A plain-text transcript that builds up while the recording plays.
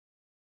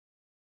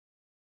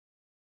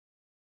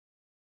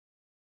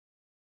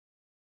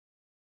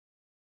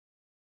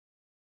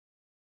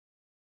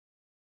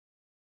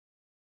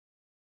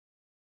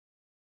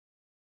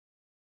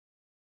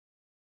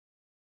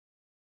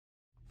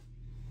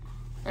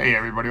Hey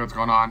everybody, what's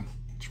going on?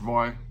 It's your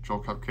boy,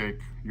 Joel Cupcake.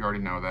 You already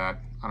know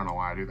that. I don't know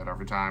why I do that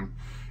every time.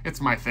 It's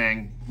my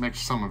thing. Makes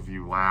some of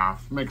you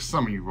laugh. Makes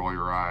some of you roll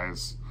your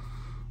eyes.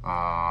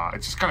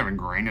 It's just kind of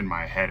ingrained in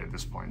my head at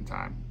this point in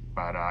time.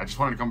 But I just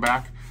wanted to come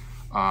back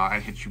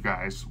and hit you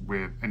guys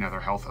with another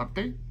health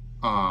update.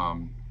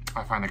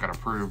 I finally got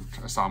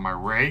approved. I saw my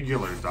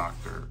regular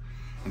doctor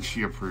and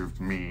she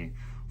approved me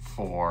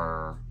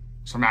for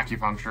some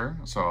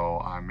acupuncture.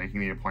 So I'm making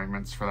the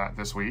appointments for that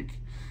this week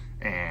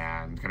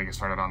and gonna get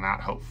started on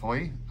that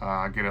hopefully.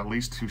 Get at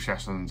least 2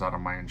 sessions out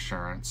of my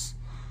insurance.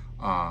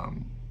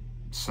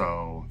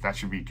 So that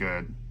should be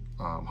good.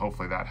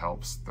 Hopefully that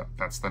helps.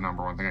 That's the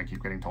number one thing I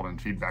keep getting told in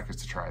feedback is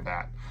to try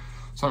that.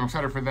 So I'm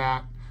excited for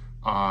that.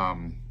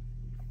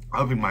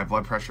 Upping my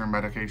blood pressure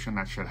medication,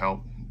 that should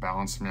help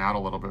balance me out a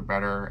little bit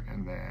better.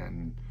 And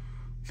then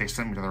they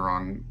sent me to the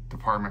wrong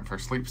department for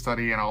sleep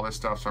study and all this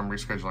stuff, so I'm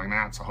rescheduling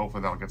that. So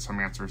hopefully that'll get some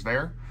answers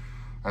there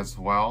as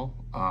well.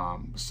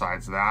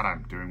 Besides that,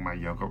 I'm doing my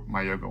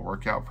yoga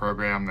workout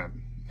program that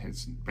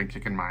has been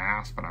kicking my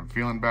ass, but I'm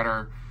feeling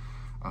better.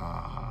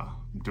 I'm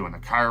doing the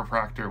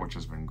chiropractor, which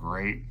has been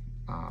great.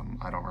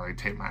 I don't really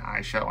tape my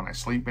eyes shut when I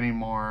sleep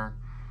anymore.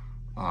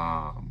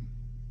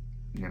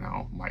 You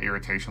know, my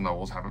irritation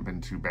levels haven't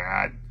been too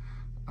bad.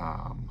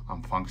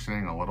 I'm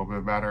functioning a little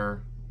bit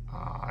better.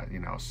 You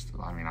know,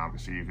 I mean,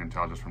 obviously you can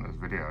tell just from this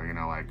video, you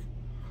know, like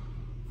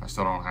I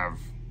still don't have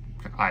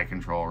eye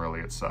control really.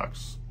 It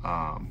sucks.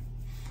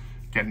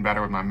 Getting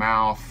better with my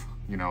mouth,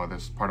 you know,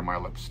 this part of my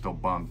lip's still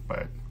bumped,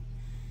 but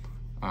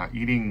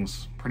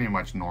eating's pretty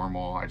much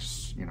normal. I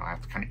just, you know, I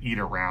have to kind of eat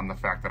around the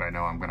fact that I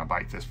know I'm going to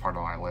bite this part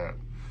of my lip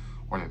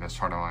or that this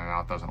part of my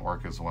mouth doesn't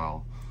work as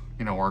well,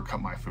 you know, or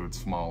cut my food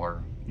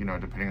smaller, you know,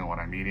 depending on what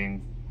I'm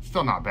eating.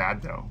 Still not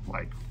bad though.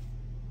 Like,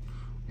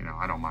 you know,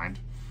 I don't mind.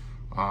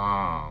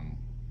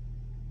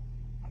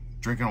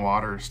 Drinking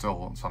water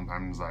still,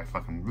 sometimes I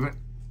fucking,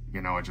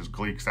 you know, it just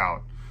gleeks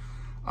out.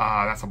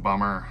 That's a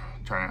bummer.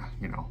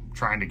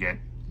 Trying to get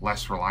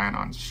less reliant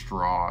on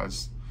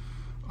straws.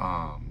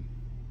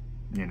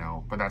 You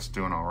know, but that's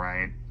doing all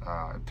right.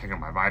 Taking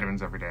my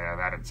vitamins every day. I've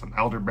added some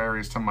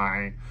elderberries to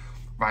my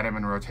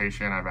vitamin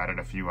rotation. I've added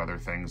a few other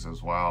things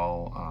as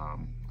well.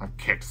 I've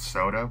kicked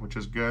soda, which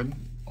is good.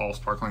 All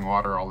sparkling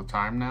water all the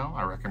time now.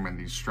 I recommend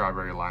these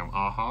strawberry lime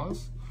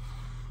ahas.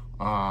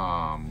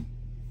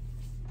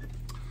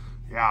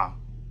 Yeah,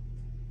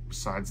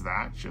 besides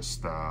that,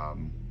 just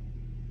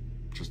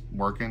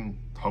working,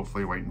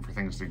 hopefully waiting for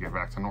things to get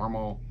back to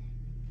normal,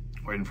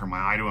 waiting for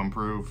my eye to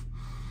improve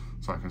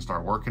so I can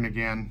start working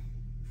again,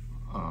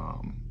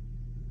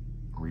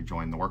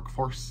 rejoin the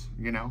workforce,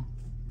 you know.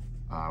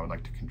 I would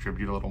like to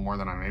contribute a little more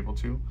than I'm able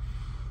to.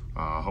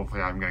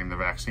 Hopefully I'm getting the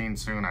vaccine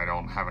soon. I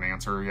don't have an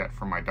answer yet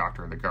from my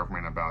doctor or the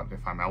government about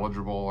if I'm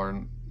eligible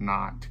or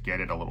not to get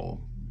it, a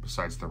little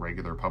besides the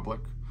regular public.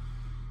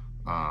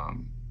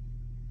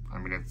 I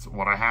mean, it's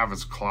what I have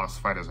is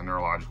classified as a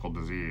neurological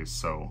disease,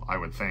 so I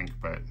would think,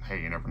 but hey,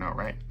 you never know,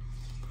 right?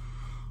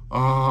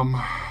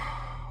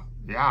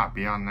 Yeah,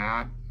 beyond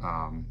that,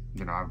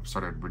 you know, I've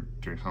started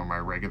doing some of my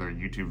regular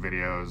YouTube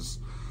videos,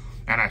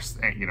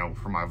 and you know,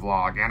 for my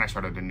vlog, and I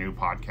started a new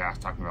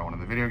podcast talking about one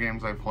of the video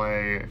games I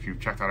play. If you've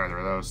checked out either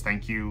of those,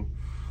 thank you.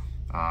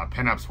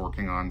 Pinup's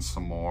working on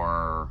some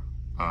more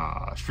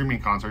streaming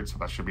concerts, so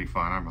that should be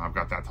fun. I've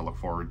got that to look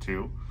forward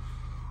to.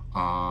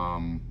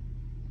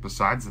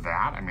 Besides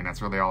that, I mean,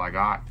 that's really all I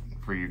got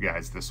for you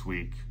guys this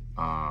week.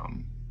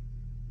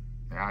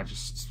 Yeah,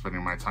 just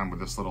spending my time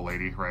with this little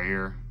lady right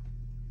here.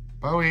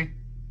 Bowie.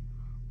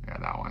 Yeah,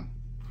 that one.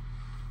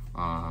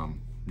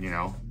 You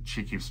know,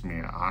 she keeps me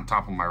on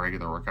top of my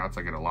regular workouts.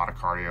 I get a lot of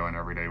cardio in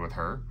every day with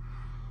her.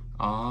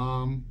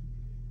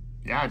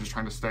 Yeah, just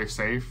trying to stay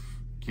safe,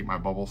 keep my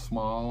bubble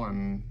small,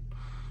 and,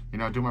 you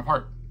know, do my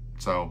part.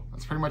 So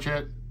that's pretty much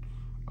it.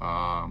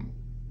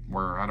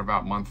 We're at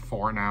about month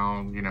 4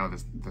 now. You know,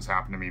 this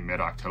happened to me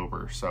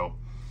mid-October. So,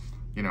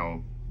 you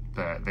know,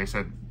 they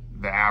said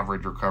the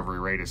average recovery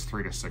rate is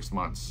 3 to 6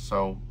 months.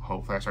 So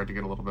hopefully I start to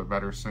get a little bit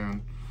better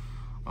soon.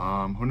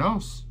 Who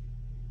knows?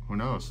 Who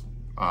knows?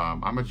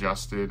 I'm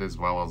adjusted as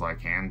well as I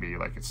can be.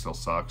 Like, it still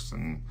sucks,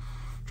 and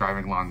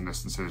driving long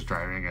distances,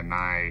 driving at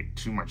night,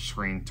 too much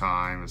screen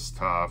time is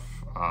tough.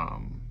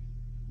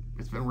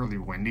 It's been really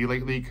windy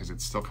lately because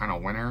it's still kind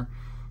of winter.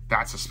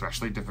 That's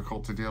especially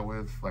difficult to deal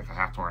with. Like, I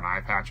have to wear an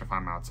eye patch if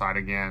I'm outside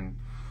again,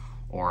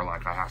 or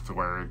like I have to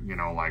wear, you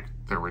know, like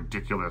the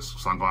ridiculous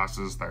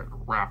sunglasses that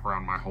wrap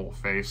around my whole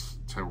face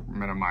to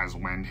minimize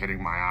wind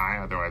hitting my eye.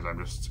 Otherwise,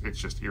 it's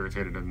just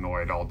irritated and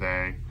annoyed all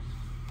day.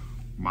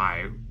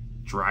 My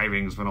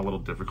driving's been a little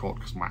difficult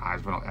because my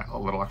eye's been a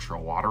little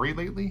extra watery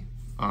lately.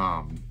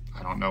 I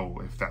don't know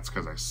if that's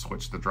because I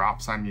switched the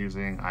drops I'm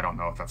using. I don't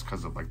know if that's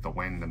because of like the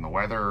wind and the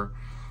weather.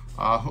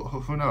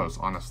 Who knows,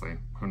 honestly,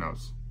 who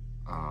knows?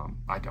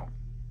 I don't.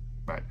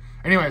 But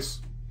anyways,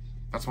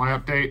 that's my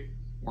update.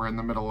 We're in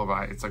the middle of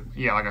it's like,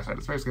 yeah, like I said,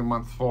 it's basically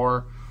month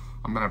 4.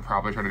 I'm gonna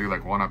probably try to do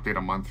like 1 update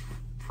a month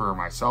for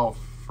myself,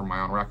 for my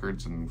own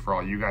records, and for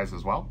all you guys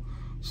as well.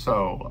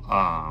 So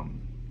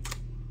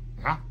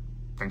yeah,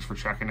 thanks for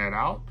checking it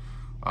out.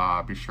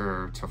 Be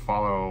sure to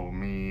follow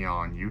me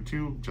on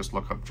YouTube. Just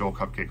look up Joel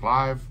Cupcake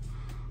Live.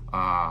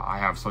 I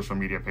have social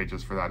media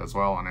pages for that as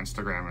well on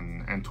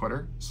Instagram and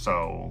Twitter.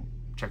 So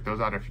check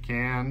those out if you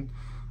can.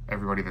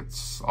 Everybody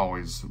that's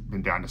always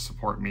been down to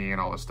support me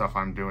and all the stuff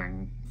I'm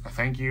doing,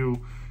 thank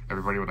you.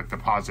 Everybody with like the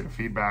positive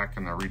feedback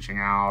and the reaching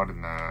out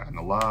and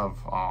the love,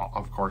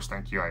 of course,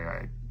 thank you.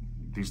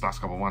 These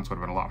last couple months would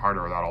have been a lot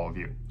harder without all of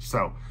you.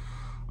 So,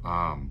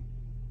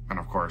 and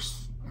of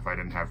course, if I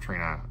didn't have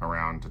Trina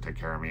around to take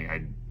care of me,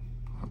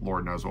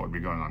 Lord knows what would be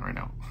going on right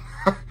now.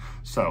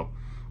 So,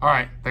 all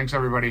right, thanks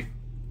everybody.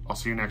 I'll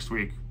see you next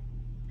week.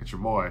 It's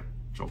your boy,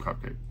 Joel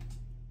Cupcake.